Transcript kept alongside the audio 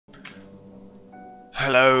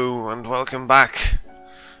Hello and welcome back.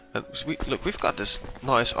 And look, we've got this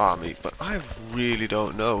nice army, but I really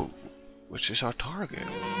don't know which is our target.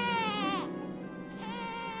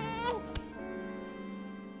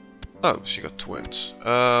 Oh, she got twins.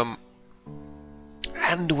 Anduin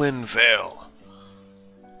Vale.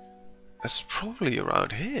 That's probably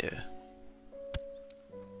around here.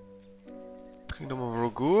 Kingdom of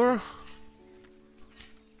Rogur.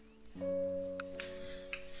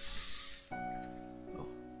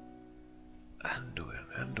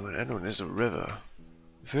 Anduin is a river.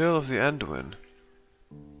 Vale of the Anduin.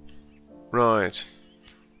 Right.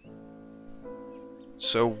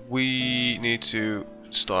 So we need to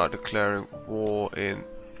start declaring war in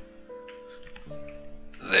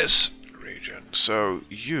this region. So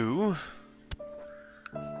you...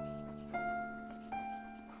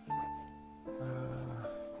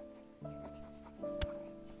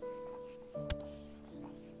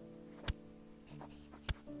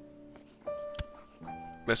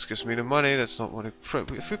 This gives me the money, that's not what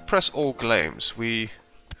if we press all claims, we,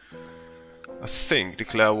 I think,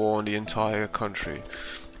 declare war on the entire country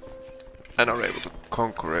and are able to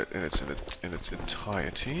conquer it in its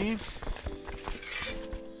entirety.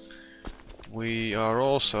 We are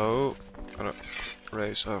also gonna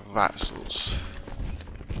raise our vassals.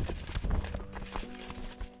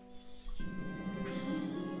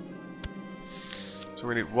 So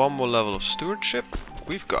we need one more level of stewardship.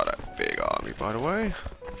 We've got a big army, by the way.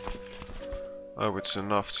 Oh, it's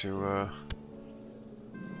enough to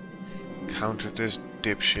counter this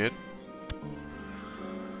dipshit.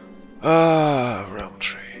 Realm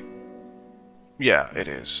tree. Yeah, it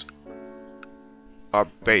is. Our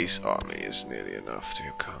base army is nearly enough to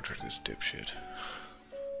counter this dipshit.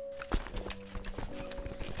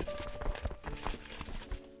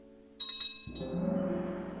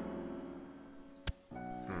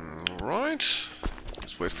 Right.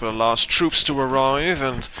 Let's wait for the last troops to arrive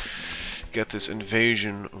and get this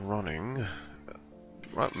invasion running.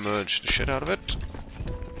 Right, merge the shit out of it.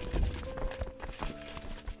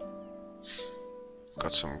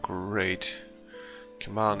 Got some great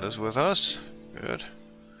commanders with us. Good.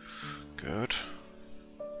 Good.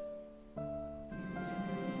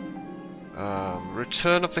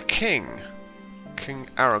 Return of the King. King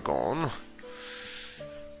Aragon.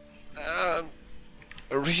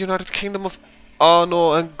 A reunited kingdom of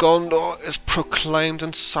Arnor and Gondor is proclaimed,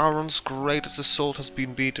 and Sauron's greatest assault has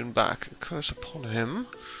been beaten back. A curse upon him.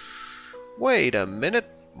 Wait a minute,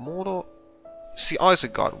 Mordor. See,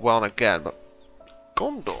 Isengard won again, but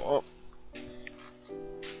Gondor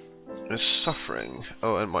is suffering.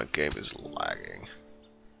 Oh, and my game is lagging.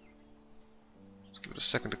 Let's give it a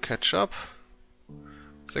second to catch up.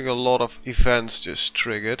 I think a lot of events just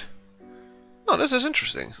triggered. Oh, this is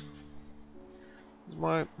interesting.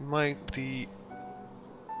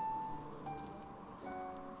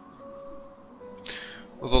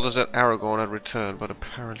 Although there's that Aragorn had returned, but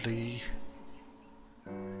apparently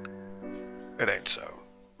it ain't so.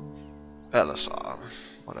 Elisar,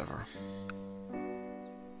 whatever.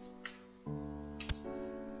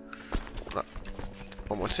 No.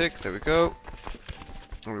 One more tick, there we go.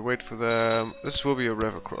 And we wait for them. This will be a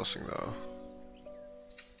river crossing though.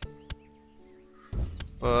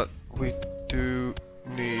 But we do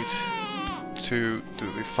need to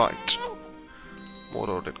do the fight.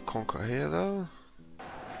 Mordor did conquer here though.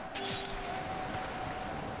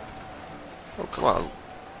 Oh, come on.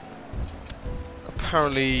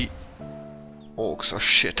 Apparently orcs are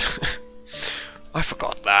shit. I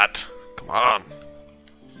forgot that. Come on.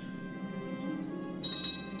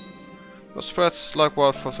 The spreads like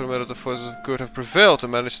wildfire through the middle of the forces of good have prevailed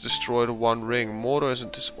and managed to destroy the One Ring. Mordor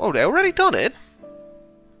isn't dis— oh, they already done it?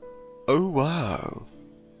 Oh, wow.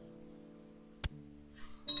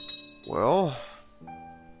 Well,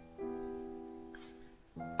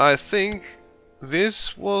 I think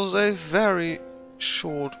this was a very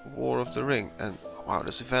short War of the Ring, and wow,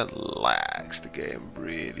 this event lags the game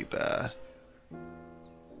really bad.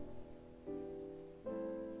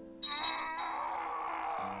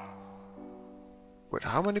 Wait,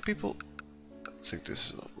 how many people? I think this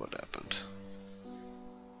is not what happened.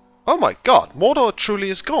 Oh my god, Mordor truly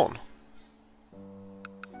is gone.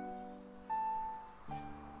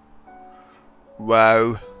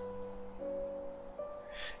 Wow.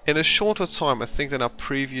 In a shorter time, I think, than our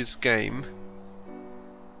previous game,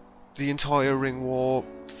 the entire Ring War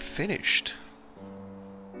finished.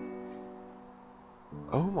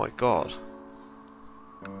 Oh my god.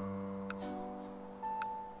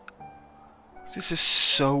 This is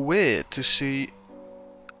so weird to see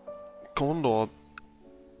Gondor.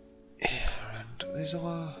 And these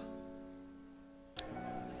are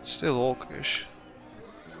still orcish.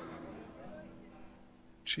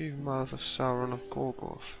 Chief Mouth of Sauron of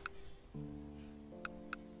Gorgoth.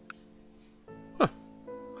 Huh.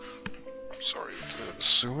 Sorry,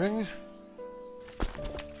 assuming.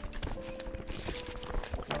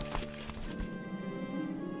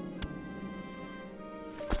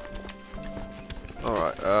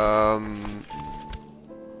 Alright,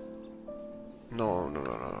 no,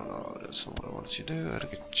 that's not what I wanted you to do.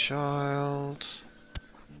 Elegant child.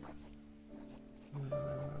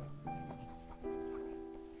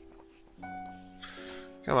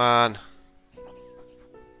 Come on.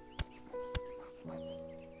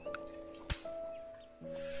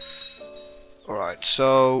 Alright,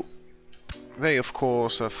 so they of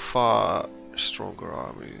course have far stronger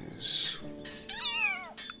armies.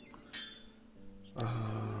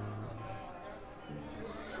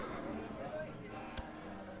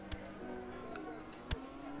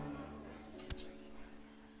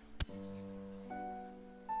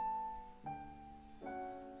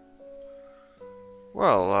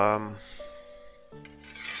 Well,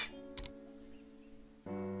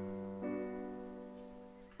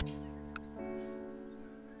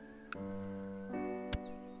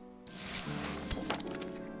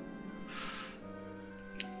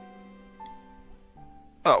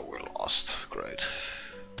 oh, we're lost. Great.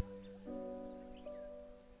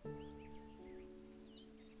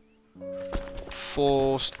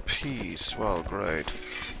 Forced peace. Well, great.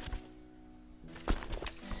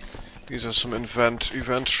 These are some event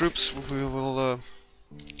troops we will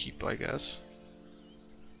keep, I guess.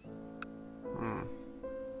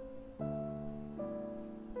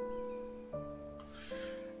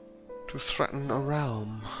 To threaten a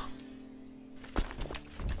realm.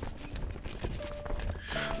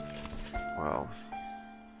 Well.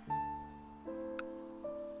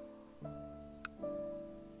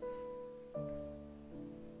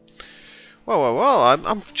 Well,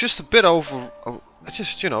 I'm just a bit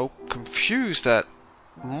just, you know, confused that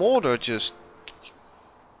Mordor just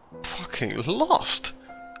fucking lost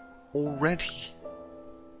already.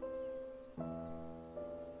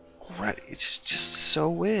 It's just so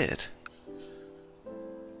weird.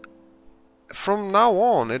 From now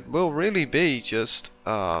on, it will really be just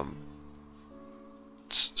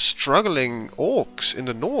struggling orcs in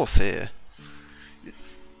the north here.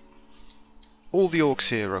 All the orcs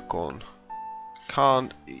here are gone.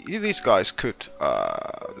 These guys could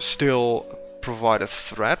still provide a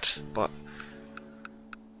threat, but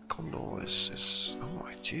Gondor is oh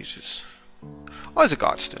my Jesus. Oh,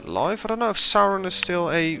 Isengard's still alive. I don't know if Sauron is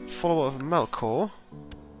still a follower of Melkor.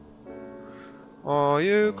 Are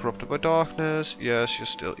you corrupted by darkness? Yes, you're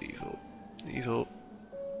still evil.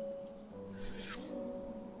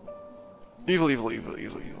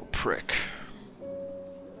 Evil prick.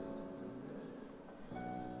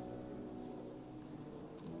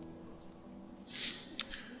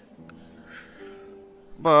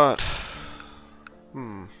 But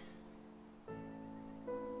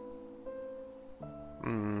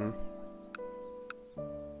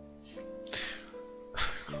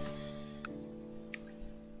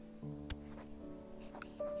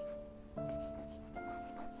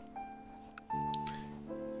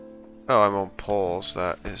oh, I'm on pause.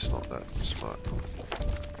 That is not that smart.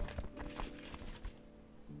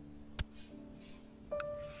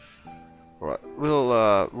 Right,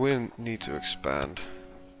 we'll need to expand.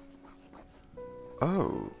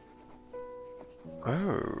 Oh,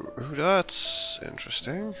 that's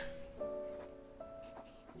interesting.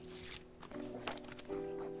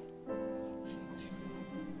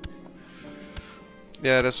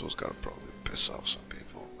 Yeah, this was gonna probably piss off some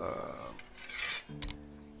people.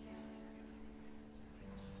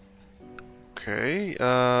 Okay,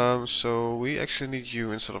 so we actually need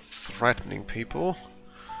you instead of threatening people.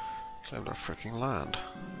 Claim their freaking land.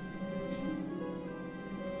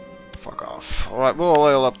 Fuck off. Alright, we'll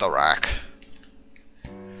oil up the rack.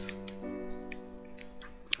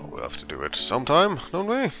 We'll have to do it sometime, don't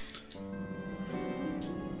we?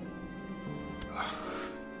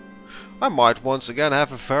 I might once again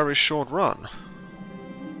have a very short run.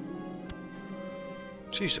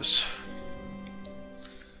 Jesus.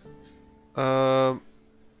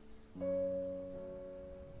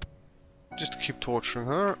 Just to keep torturing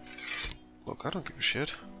her. Look, I don't give a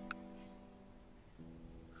shit.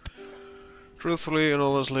 Truthfully and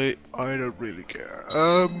honestly, I don't really care.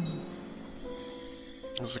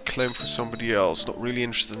 There's a claim for somebody else, not really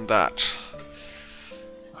interested in that.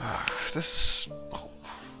 This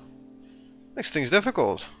makes things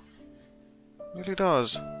difficult. It really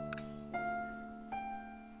does.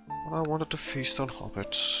 But I wanted to feast on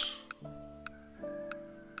hobbits.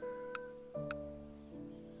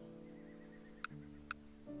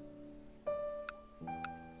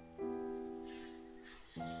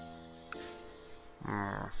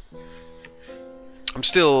 I'm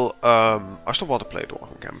still, I still want to play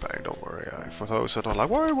Dwarven campaign, don't worry. For those that are like,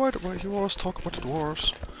 why you always talk about the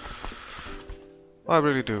dwarves? I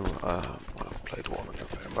really do want to play Dwarven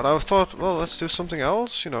campaign, but I thought, well, let's do something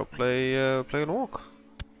else, you know, play an orc.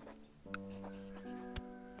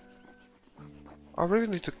 I really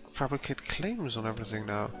need to fabricate claims on everything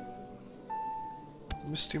now.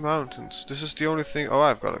 Misty Mountains. This is the only thing. Oh,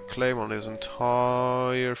 I've got a claim on this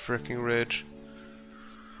entire freaking ridge.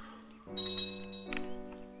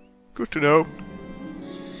 Good to know.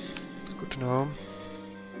 Good to know.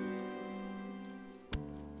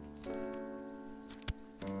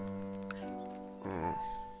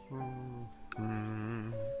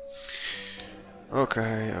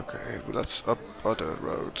 Okay, but let's up other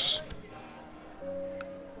roads.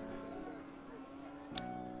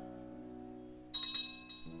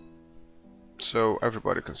 So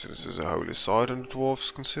everybody considers this a holy site, and the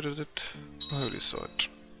dwarves considered it a holy site.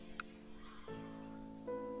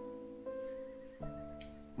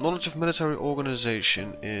 Knowledge of military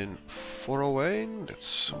organization in Forawain, that's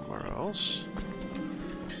somewhere else.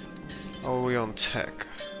 How are we on tech?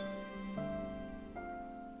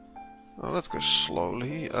 Oh, let's go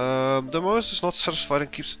slowly. Dimosa is not satisfied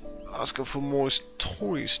and keeps asking for more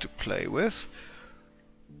toys to play with.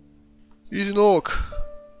 He's an orc.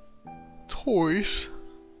 Toys?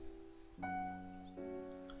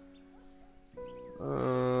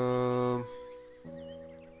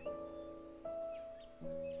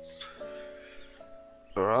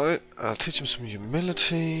 Alright, I'll teach him some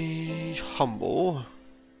humility. Humble.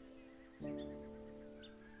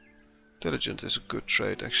 Diligent is a good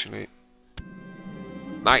trait, actually.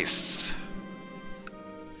 Nice!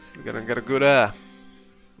 We're gonna get a good air.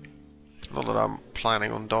 Not that I'm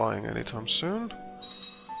planning on dying anytime soon.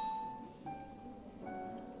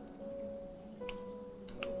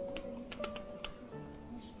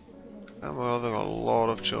 I'm having a lot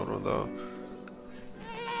of children though.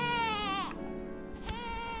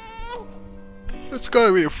 That's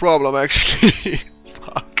gonna be a problem actually.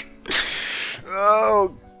 Fuck.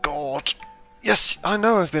 Oh god. Yes, I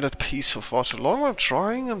know I've been at peace for far too long. I'm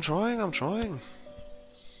trying.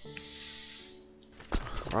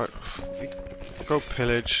 Right, go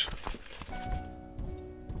pillage.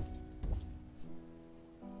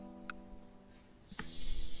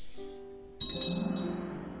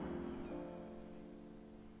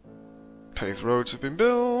 Paved roads have been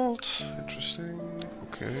built. Interesting.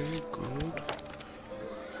 Okay, good.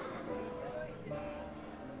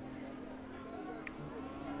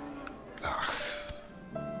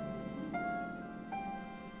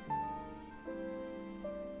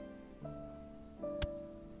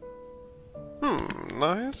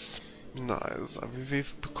 Nice. Nice.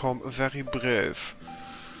 We've become very brave.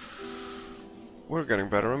 We're getting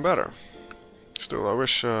better and better. Still, I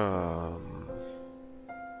wish our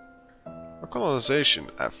colonization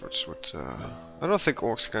efforts would... I don't think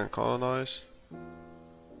orcs can colonize.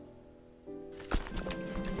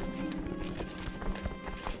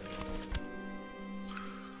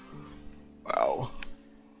 Well,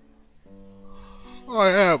 I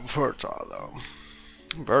am fertile though.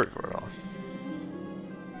 I'm very fertile.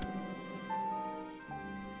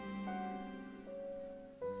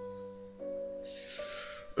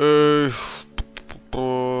 Uh,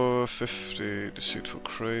 50 deceitful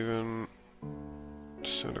craven,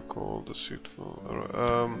 cynical, deceitful.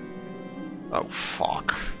 Oh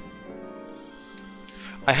fuck!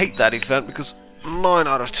 I hate that event because 9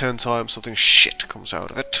 out of 10 times something shit comes out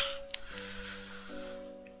of it.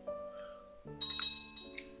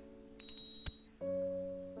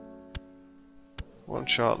 One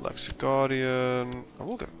child lacks a guardian. I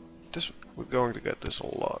will get this. We're going to get this a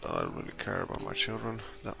lot, and I don't really care about my children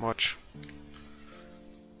that much.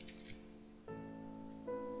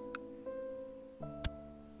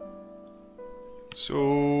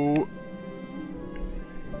 So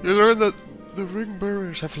you learn that the ring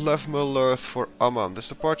bearers have left Middle-earth for Aman. This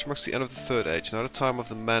departure marks the end of the Third Age. Now the time of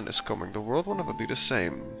the man is coming. The world will never be the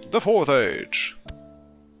same. The Fourth Age.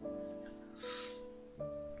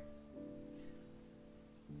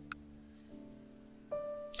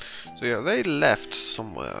 So yeah, they left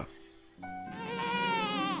somewhere.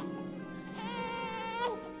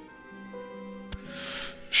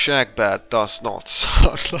 Shagbad does not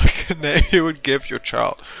sound like a name you would give your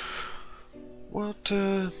child. What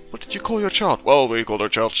did you call your child? Well, we called our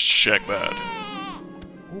child Shagbad.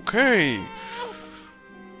 Okay.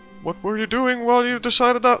 What were you doing while you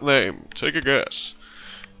decided that name? Take a guess.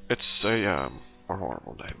 It's a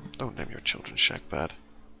horrible name. Don't name your children Shagbad.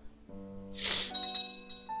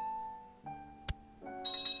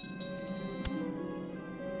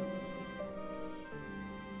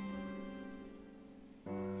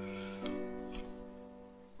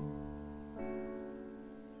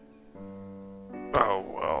 Oh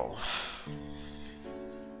well.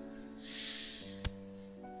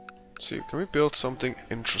 Let's see, can we build something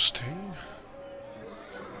interesting?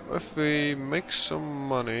 If we make some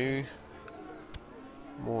money,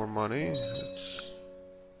 more money,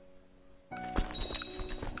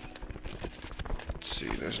 let's see,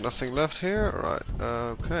 there's nothing left here, right,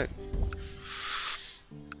 okay.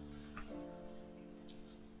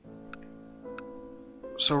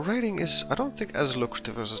 So raiding is, I don't think, as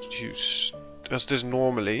lucrative as it is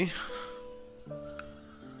normally.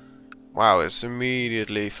 Wow, it's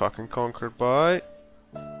immediately fucking conquered by...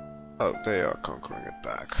 Oh, they are conquering it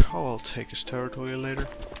back. Oh, I'll take his territory later.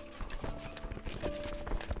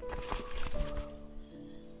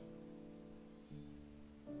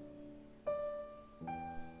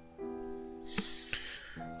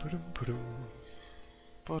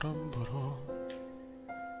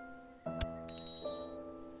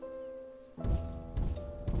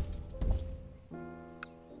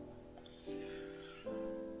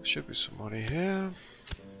 Should be some money here.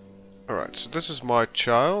 Alright, so this is my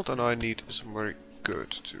child, and I need somewhere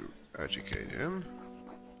good to educate him.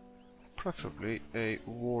 Preferably a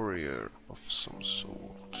warrior of some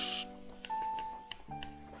sort.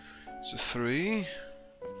 It's a 3.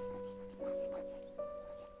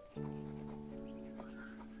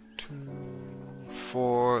 2,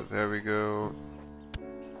 4, there we go.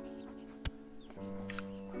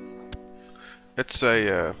 It's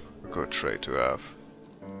a good trait to have,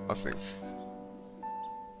 I think.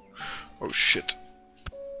 Oh shit.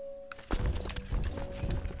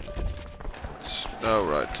 Oh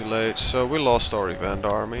right, too late. So we lost our event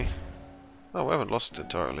army. No, we haven't lost it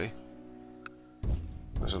entirely.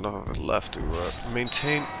 There's enough of it left to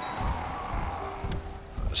maintain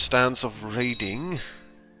a stance of raiding.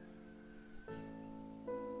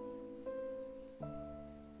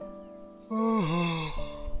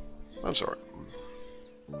 I'm sorry.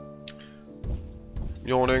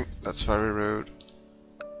 Yawning, that's very rude.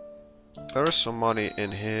 There is some money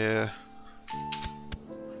in here.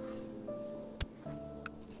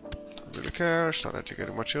 Don't really care, start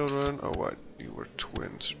educating my children. Oh wait, you were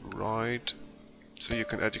twins, right? So you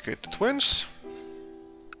can educate the twins.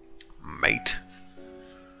 Mate.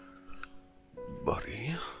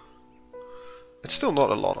 Buddy. It's still not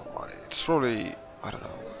a lot of money. It's probably, I don't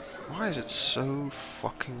know. Why is it so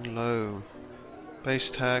fucking low? Base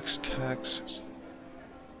tax, taxes.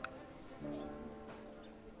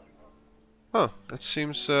 Huh, it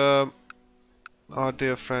seems our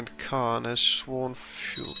dear friend Khan has sworn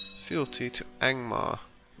fealty to Angmar.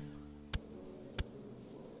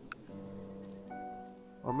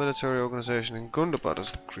 Our military organization in Gundabad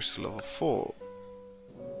has increased to level 4.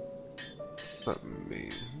 That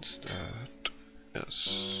means that...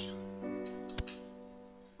 yes.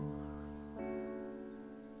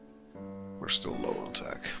 We're still low on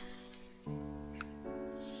tech.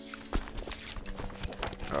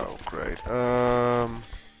 Oh, great.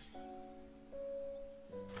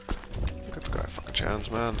 Give the guy a fucking chance,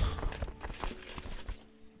 man.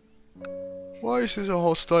 Why is this a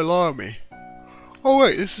hostile army? Oh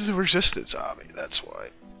wait, this is a resistance army, that's why.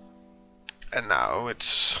 And now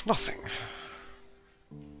it's nothing.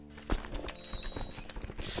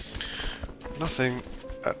 Nothing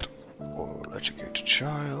at all. Educated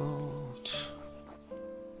child.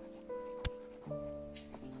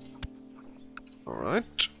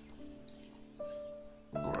 Alright.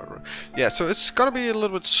 Alright. Yeah, so it's gonna be a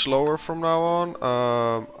little bit slower from now on.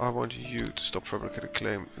 I want you to stop fabricating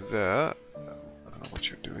claim there. I don't know what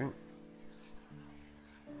you're doing.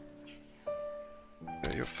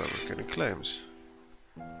 Yeah, you're fabricating claims.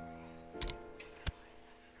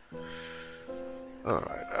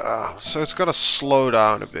 Alright, so it's gonna slow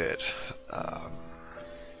down a bit.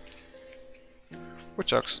 Which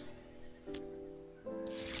sucks.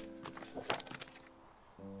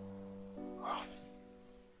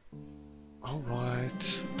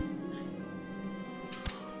 Alright.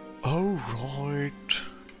 Alright.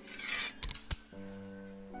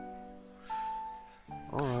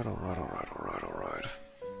 Alright.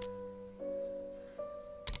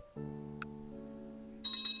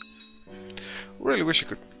 Really wish I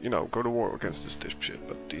could, you know, go to war against this dipshit,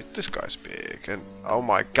 but this guy's big, and oh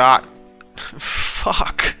my god.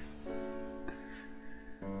 Fuck.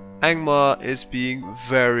 Angmar is being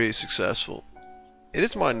very successful. It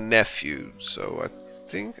is my nephew, so I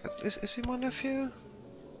think... Is he my nephew?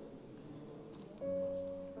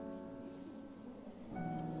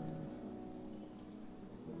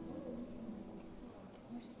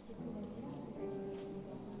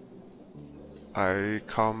 I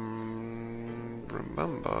can't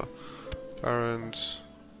remember. Parents...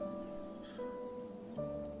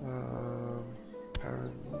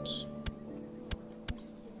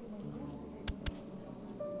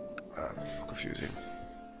 confusing.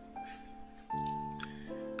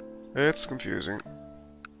 It's confusing.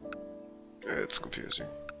 It's confusing.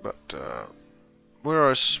 But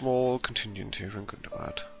we're a small contingent here in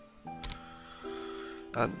Gundabad.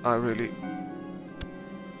 And I really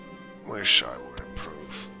wish I would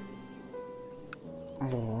improve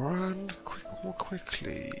more and more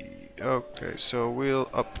quickly. Okay, so we'll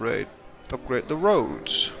upgrade the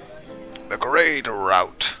roads. The great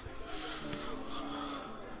route.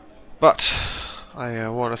 But I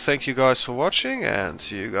want to thank you guys for watching and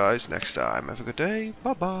see you guys next time. Have a good day.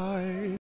 Bye bye.